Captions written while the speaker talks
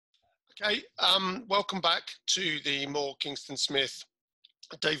Okay, welcome back to the More Kingston Smith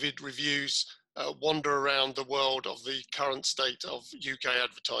David Reviews wander around the world of the current state of UK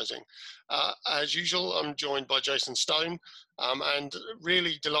advertising. As usual, I'm joined by Jason Studholme, and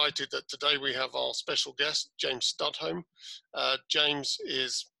really delighted that today we have our special guest, James Studholme. James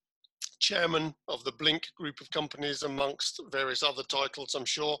is chairman of the Blink group of companies, amongst various other titles, I'm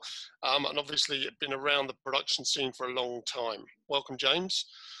sure, and obviously been around the production scene for a long time. Welcome, James.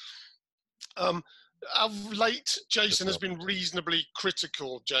 Of late, Jason has been reasonably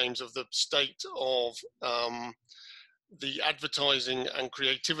critical, James, of the state of the advertising and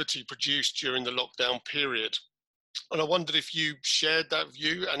creativity produced during the lockdown period. And I wondered if you shared that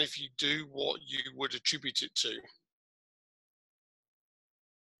view, and if you do, what you would attribute it to.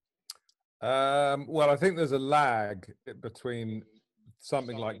 Well, I think there's a lag between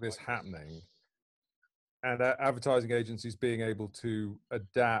something like this happening and advertising agencies being able to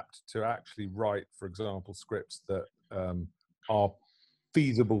adapt to actually write, for example, scripts that are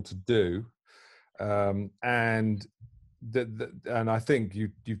feasible to do. And I think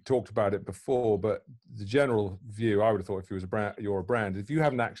you've talked about it before, but the general view, I would have thought, if you was you're a brand, if you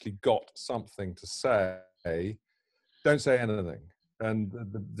haven't actually got something to say, don't say anything. And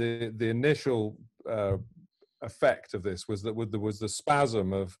the initial effect of this was that there was the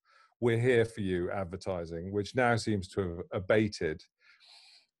spasm of "we're here for you" advertising, which now seems to have abated.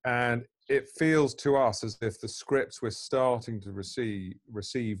 And it feels to us as if the scripts we're starting to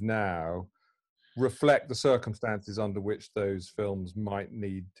receive now reflect the circumstances under which those films might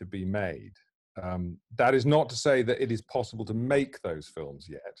need to be made. That is not to say that it is possible to make those films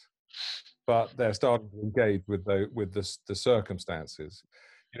yet, but they're starting to engage with the circumstances.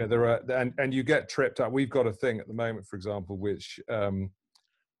 You know, there are, and you get tripped up. We've got a thing at the moment, for example, which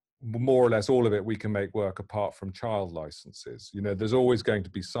more or less all of it we can make work apart from child licenses. You know, there's always going to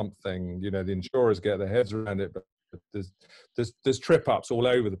be something. You know, the insurers get their heads around it, but there's trip ups all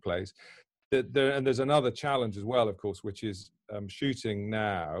over the place. And there's another challenge as well, of course, which is shooting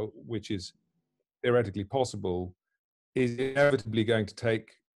now, which is theoretically possible, is inevitably going to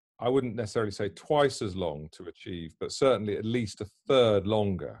take, I wouldn't necessarily say twice as long to achieve, but certainly at least a third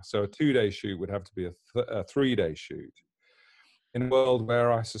longer. So a 2-day shoot would have to be a 3-day shoot, in a world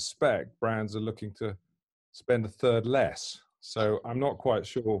where I suspect brands are looking to spend a third less. So I'm not quite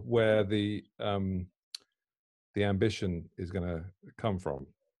sure where the ambition is going to come from.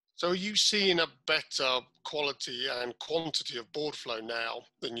 So are you seeing a better quality and quantity of board flow now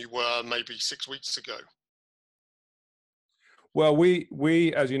than you were maybe 6 weeks ago? Well,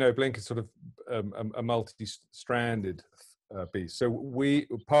 we, as you know, Blink is sort of a multi-stranded beast. So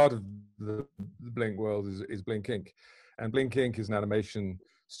part of the Blink world is Blink Inc. And Blink Inc. is an animation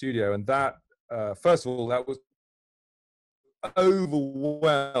studio. And that, first of all, that was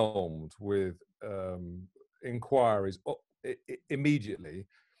overwhelmed with inquiries immediately,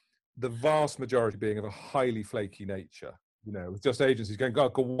 the vast majority being of a highly flaky nature. You know, with just agencies going,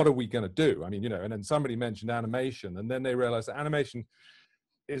 God, what are we going to do? I mean, you know, and then somebody mentioned animation, and then they realized that animation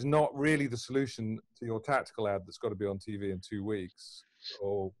is not really the solution to your tactical ad that's got to be on TV in 2 weeks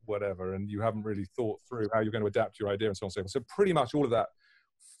or whatever, and you haven't really thought through how you're going to adapt your idea and so on and so forth. So pretty much all of that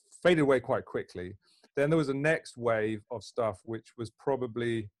faded away quite quickly. Then there was a next wave of stuff, which was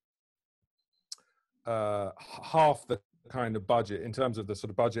probably half the kind of budget, in terms of the sort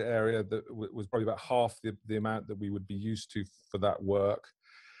of budget area, that was probably about half the amount that we would be used to for that work,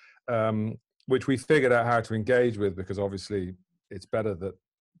 which we figured out how to engage with, because obviously it's better that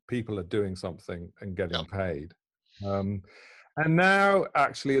people are doing something and getting paid. And now,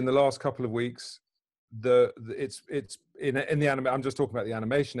 actually, in the last couple of weeks, it's in the anime. I'm just talking about the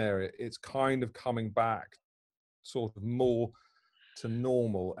animation area. It's kind of coming back, sort of more to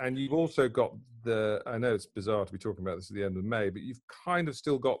normal. And you've also got I know it's bizarre to be talking about this at the end of May, but you've kind of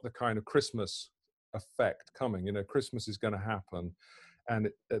still got the kind of Christmas effect coming. You know, Christmas is going to happen, and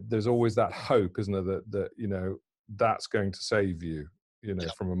there's always that hope, isn't there, that you know, that's going to save you, you know,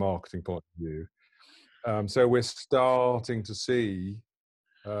 from a marketing point of view. So we're starting to see,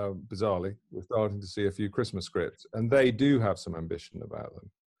 bizarrely, we're starting to see a few Christmas scripts, and they do have some ambition about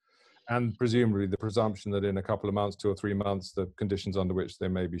them. And presumably the presumption that in a couple of months, 2 or 3 months, the conditions under which they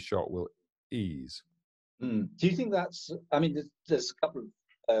may be shot will ease. Do you think that's, I mean, there's a couple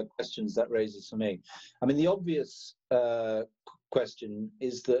of questions that raises for me. I mean, the obvious question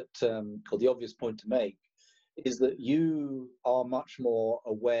is that, or the obvious point to make, is that you are much more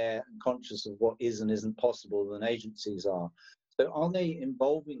aware and conscious of what is and isn't possible than agencies are. So are they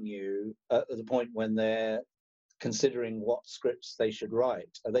involving you at the point when they're considering what scripts they should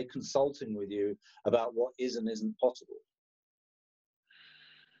write? Are they consulting with you about what is and isn't possible?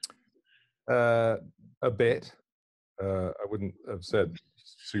 A bit. I wouldn't have said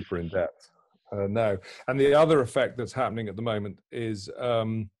super in depth. No. And the other effect that's happening at the moment is, I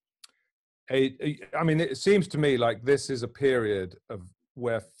mean, it seems to me like this is a period of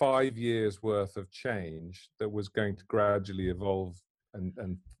where 5 years worth of change that was going to gradually evolve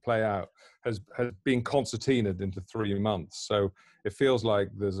and play out has been concertinaed into 3 months. So it feels like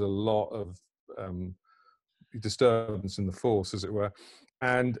there's a lot of disturbance in the force, as it were.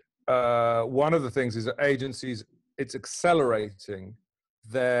 And one of the things is that agencies, it's accelerating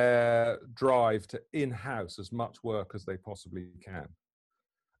their drive to in-house as much work as they possibly can.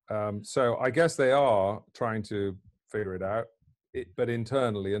 So I guess they are trying to figure it out, but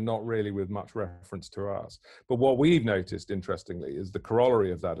internally and not really with much reference to us. But what we've noticed, interestingly, is the corollary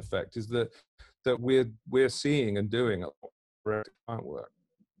of that effect is that we're seeing and doing a lot of client work.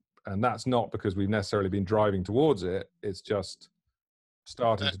 And that's not because we've necessarily been driving towards it. It's just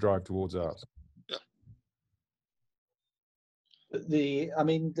starting to drive towards us.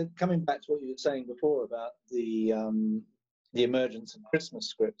 Coming back to what you were saying before about the emergence of Christmas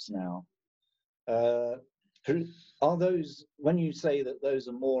scripts now, are those, when you say that those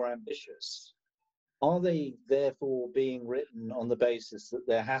are more ambitious, are they therefore being written on the basis that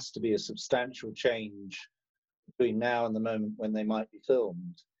there has to be a substantial change between now and the moment when they might be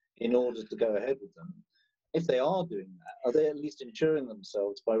filmed in order to go ahead with them? If they are doing that, are they at least insuring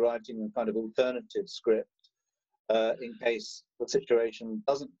themselves by writing a kind of alternative script in case the situation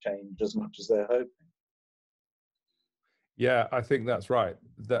doesn't change as much as they're hoping? Yeah, I think that's right.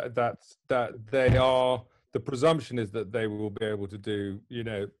 That they are. The presumption is that they will be able to do,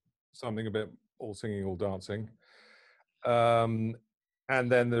 something a bit all singing, all dancing. And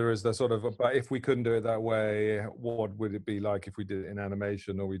then there is the sort of, but if we couldn't do it that way, what would it be like if we did it in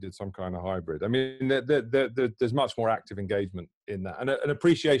animation or we did some kind of hybrid? I mean, there's much more active engagement in that and an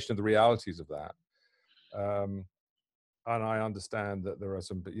appreciation of the realities of that. And I understand that there are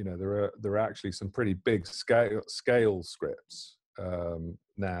some, there are actually some pretty big scale scripts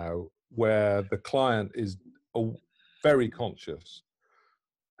now where the client is very conscious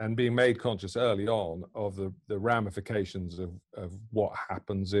and being made conscious early on of the ramifications of what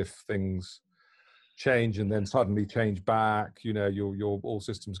happens if things change and then suddenly change back. Your all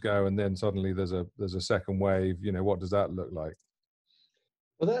systems go, and then suddenly there's a second wave. What does that look like?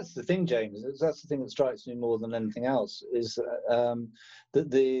 Well, that's the thing, James. That's the thing that strikes me more than anything else is that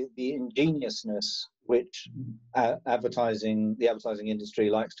the ingeniousness which the advertising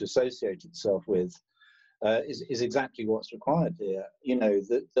industry likes to associate itself with is exactly what's required here.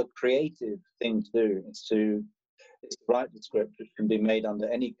 The creative thing to do is to write the script which can be made under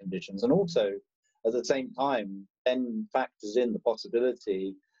any conditions, and also at the same time then factors in the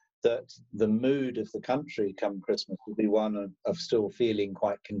possibility that the mood of the country come Christmas will be one of still feeling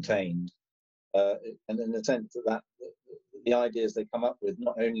quite contained, and in the sense that the ideas they come up with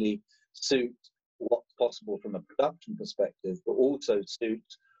not only suit what's possible from a production perspective, but also suit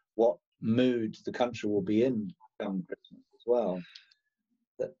what mood the country will be in come Christmas as well.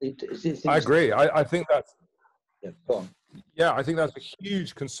 I agree. I think that's... Yeah, go on. Yeah, I think that's a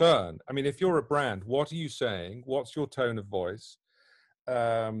huge concern. I mean, if you're a brand, what are you saying? What's your tone of voice?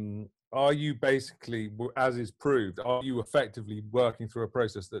 Are you basically, as is proved, are you effectively working through a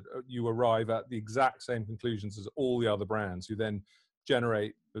process that you arrive at the exact same conclusions as all the other brands who then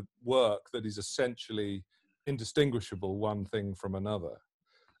generate the work that is essentially indistinguishable one thing from another?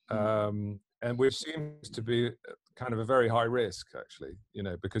 And which seems to be kind of a very high risk, actually,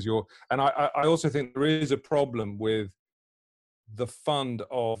 because and I also think there is a problem with the fund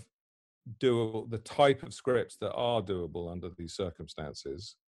of the type of scripts that are doable under these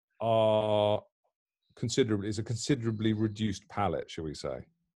circumstances is a considerably reduced palette, shall we say?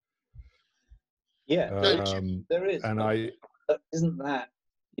 Yeah, there is. And isn't that,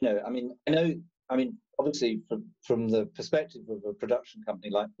 obviously from the perspective of a production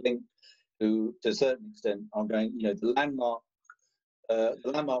company like Blink, who to a certain extent are going, the landmark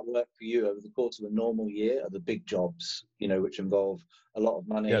work for you over the course of a normal year are the big jobs, which involve a lot of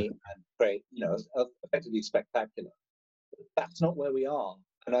money and great, effectively spectacular. That's not where we are.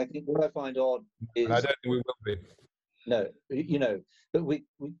 And I think what I find odd is... I don't think we will be. No, but we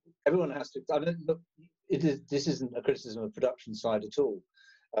everyone has to... this isn't a criticism of production side at all.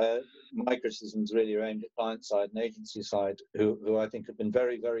 My criticism is really aimed at client side and agency side, who I think have been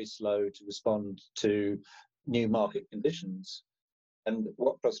very, very slow to respond to new market conditions. And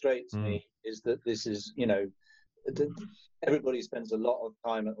what frustrates me is that this is, everybody spends a lot of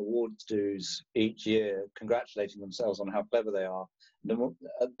time at awards dues each year congratulating themselves on how clever they are. And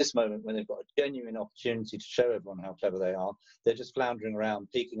at this moment, when they've got a genuine opportunity to show everyone how clever they are, they're just floundering around,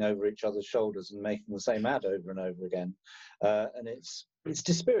 peeking over each other's shoulders and making the same ad over and over again. And it's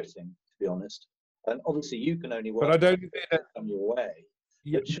dispiriting, to be honest. And obviously, you can only work But I don't think on your way.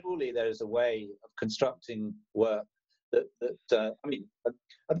 Yeah. But surely there's a way of constructing work that I mean,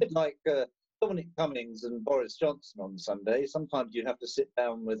 a bit like Dominic Cummings and Boris Johnson on Sunday. Sometimes you have to sit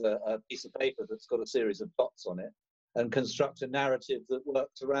down with a piece of paper that's got a series of dots on it and construct a narrative that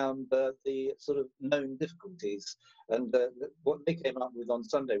works around the sort of known difficulties. And what they came up with on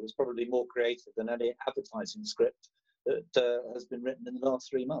Sunday was probably more creative than any advertising script that has been written in the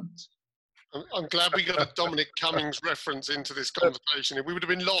last 3 months. I'm glad we got a Dominic Cummings reference into this conversation. We would have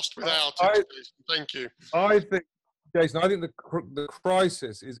been lost without it. Thank you. I think, Jason, I think the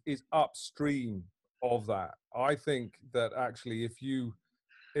crisis is upstream of that. I think that actually, if you've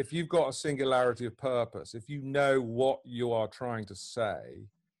got a singularity of purpose, if you know what you are trying to say,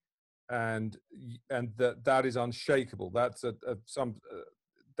 and that is unshakable, that's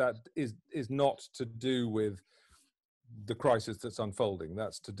that is not to do with the crisis that's unfolding.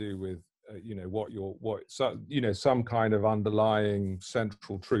 That's to do with some kind of underlying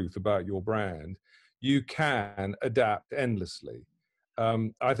central truth about your brand. You can adapt endlessly.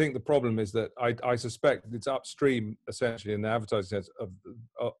 I think the problem is that I suspect it's upstream, essentially, in the advertising sense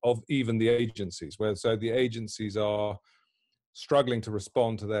of even the agencies, where so the agencies are struggling to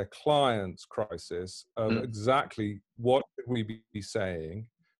respond to their clients' crisis of exactly what should we be saying,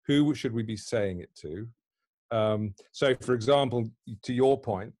 who should we be saying it to. So, for example, to your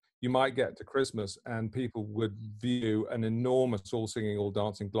point, you might get to Christmas and people would view an enormous all singing, all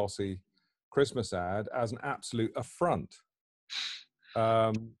dancing, glossy Christmas ad as an absolute affront.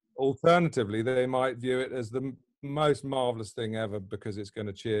 Alternatively, they might view it as the most marvelous thing ever because it's going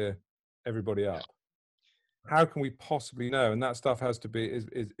to cheer everybody up. How can we possibly know? And that stuff has to be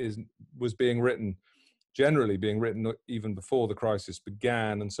was being written, generally being written even before the crisis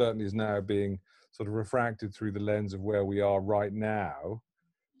began, and certainly is now being sort of refracted through the lens of where we are right now.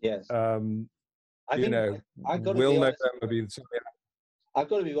 Yes. I've got to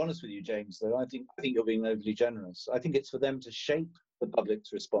be honest with you, James, though. I think you're being overly generous. I think it's for them to shape the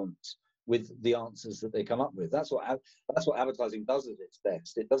public's response with the answers that they come up with. That's what advertising does at its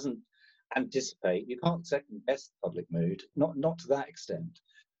best. It doesn't anticipate. You can't second guess the public mood, not to that extent.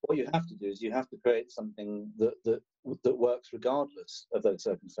 What you have to do is you have to create something that works regardless of those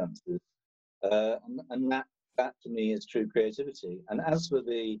circumstances. And that to me is true creativity. And as for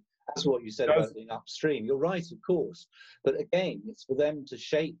what you said about being upstream, you're right, of course. But again, it's for them to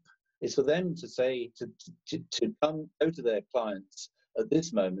shape. It's for them to say to go to their clients at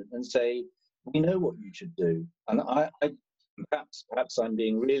this moment and say, we know what you should do. And I perhaps I'm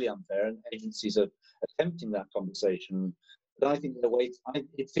being really unfair, and agencies are attempting that conversation. But I think they're waiting.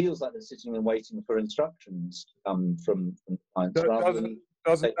 It feels like they're sitting and waiting for instructions to come from clients.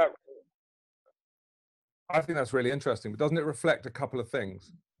 I think that's really interesting, but doesn't it reflect a couple of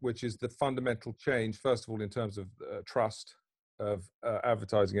things, which is the fundamental change, first of all, in terms of trust of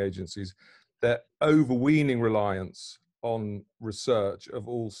advertising agencies, their overweening reliance on research of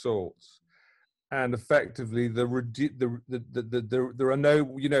all sorts, and effectively there are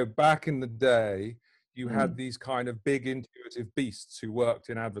no, back in the day, you had these kind of big intuitive beasts who worked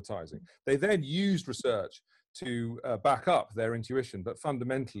in advertising. They then used research to back up their intuition, but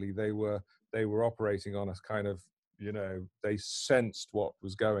fundamentally they were operating on a kind of, they sensed what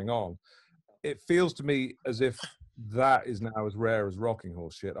was going on. It feels to me as if that is now as rare as rocking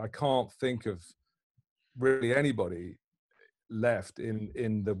horse shit. I can't think of really anybody left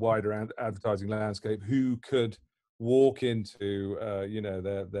in the wider advertising landscape who could walk into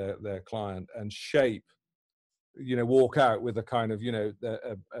their client and shape, walk out with a kind of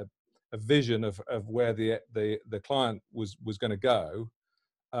a vision of where the client was going to go.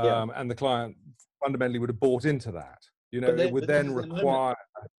 And the client fundamentally would have bought into that. It would then require.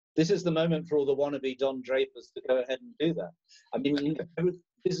 This is the moment for all the wannabe Don Drapers to go ahead and do that. I mean,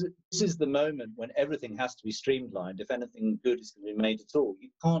 this is the moment when everything has to be streamlined. If anything good is going to be made at all, you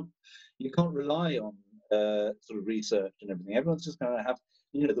can't rely on sort of research and everything. Everyone's just going to have,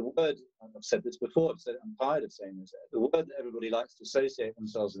 the word. I've said this before. I'm tired of saying this. The word that everybody likes to associate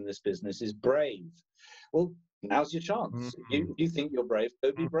themselves in this business is brave. Well, now's your chance. You think you're brave,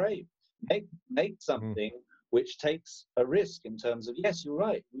 go be brave. Make something which takes a risk in terms of, yes, you're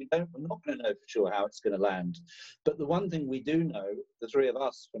right, we're not going to know for sure how it's going to land. But the one thing we do know, the three of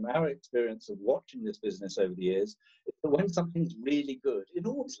us, from our experience of watching this business over the years, is that when something's really good, it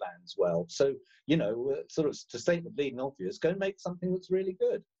always lands well. So, you know, sort of to state the bleeding obvious, go and make something that's really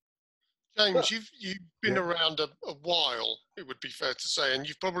good. James, But, you've been around a while, it would be fair to say, and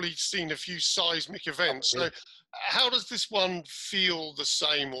you've probably seen a few seismic events. So how does this one feel the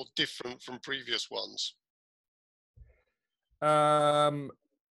same or different from previous ones?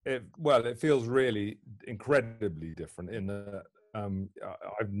 It feels really incredibly different in that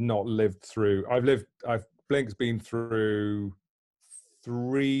I've not lived through. Blink's been through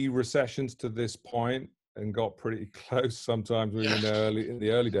 3 recessions to this point and got pretty close sometimes in the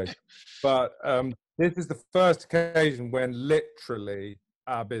early days. But this is the first occasion when literally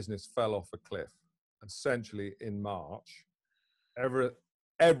our business fell off a cliff, essentially in March.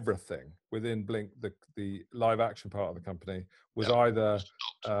 Everything within Blink, the live action part of the company, was either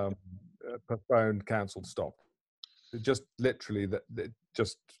postponed, cancelled, stopped. It just literally it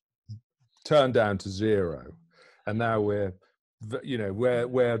just turned down to 0. And now we're, you know,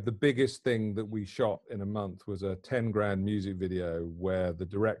 where the biggest thing that we shot in a month was a 10 grand music video where the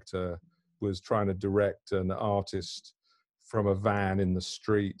director was trying to direct an artist from a van in the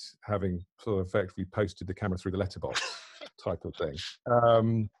street, having sort of effectively posted the camera through the letterbox type of thing.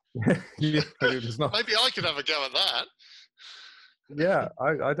 Yeah, it was not. Maybe I could have a go at that. Yeah,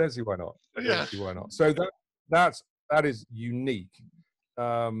 I don't see why not. I don't see why not. So that is unique.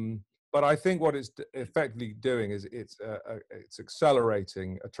 But I think what it's effectively doing is it's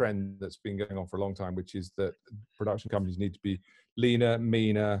accelerating a trend that's been going on for a long time, which is that production companies need to be leaner,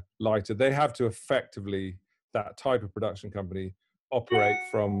 meaner, lighter. They have to effectively, that type of production company, operate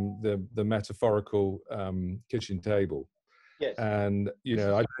from the metaphorical kitchen table. yes. And you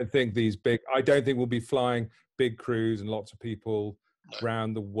know, I don't think we'll be flying big crews and lots of people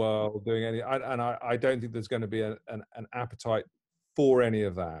around the world doing any. I don't think there's going to be an appetite for any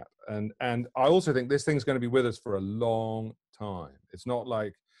of that. And I also think this thing's going to be with us for a long time. It's not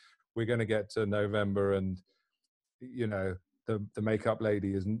like we're going to get to November and, you know, the makeup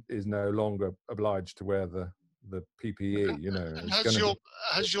lady is no longer obliged to wear the PPE. You know, and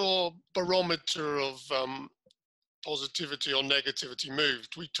has your barometer of positivity or negativity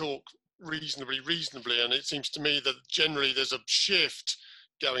moved? We talk reasonably, and it seems to me that generally there's a shift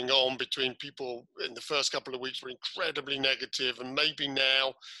going on between people in the first couple of weeks were incredibly negative, and maybe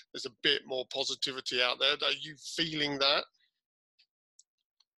now there's a bit more positivity out there. Are you feeling that?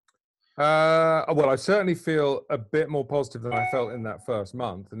 Well, I certainly feel a bit more positive than I felt in that first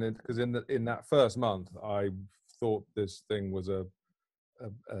month, and because in that first month, I thought this thing was a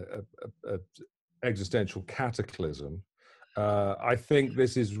existential cataclysm. I think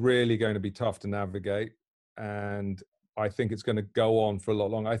this is really going to be tough to navigate, and I think it's going to go on for a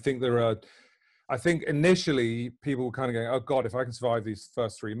lot longer. I think initially people were kind of going, oh God, if I can survive these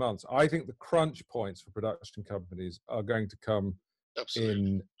first 3 months. I think the crunch points for production companies are going to come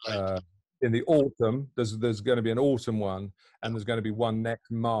in the autumn. There's going to be an autumn one, and there's going to be one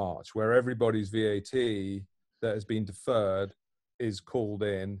next March where everybody's VAT that has been deferred is called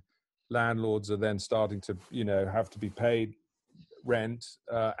in. Landlords are then starting to, you know, have to be paid rent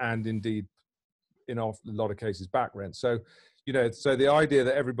and indeed in a lot of cases back rent. So, you know, so the idea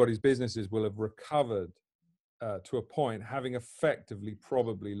that everybody's businesses will have recovered to a point, having effectively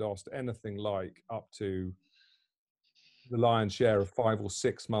probably lost anything like up to the lion's share of 5 or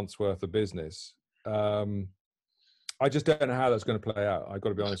 6 months worth of business. I just don't know how that's going to play out. I've got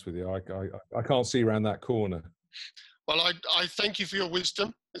to be honest with you. I can't see around that corner. Well, I thank you for your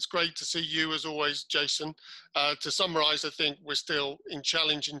wisdom. It's great to see you as always, Jason. To summarise, I think we're still in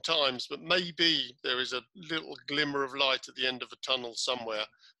challenging times, but maybe there is a little glimmer of light at the end of a tunnel somewhere.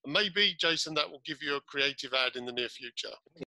 And maybe, Jason, that will give you a creative ad in the near future.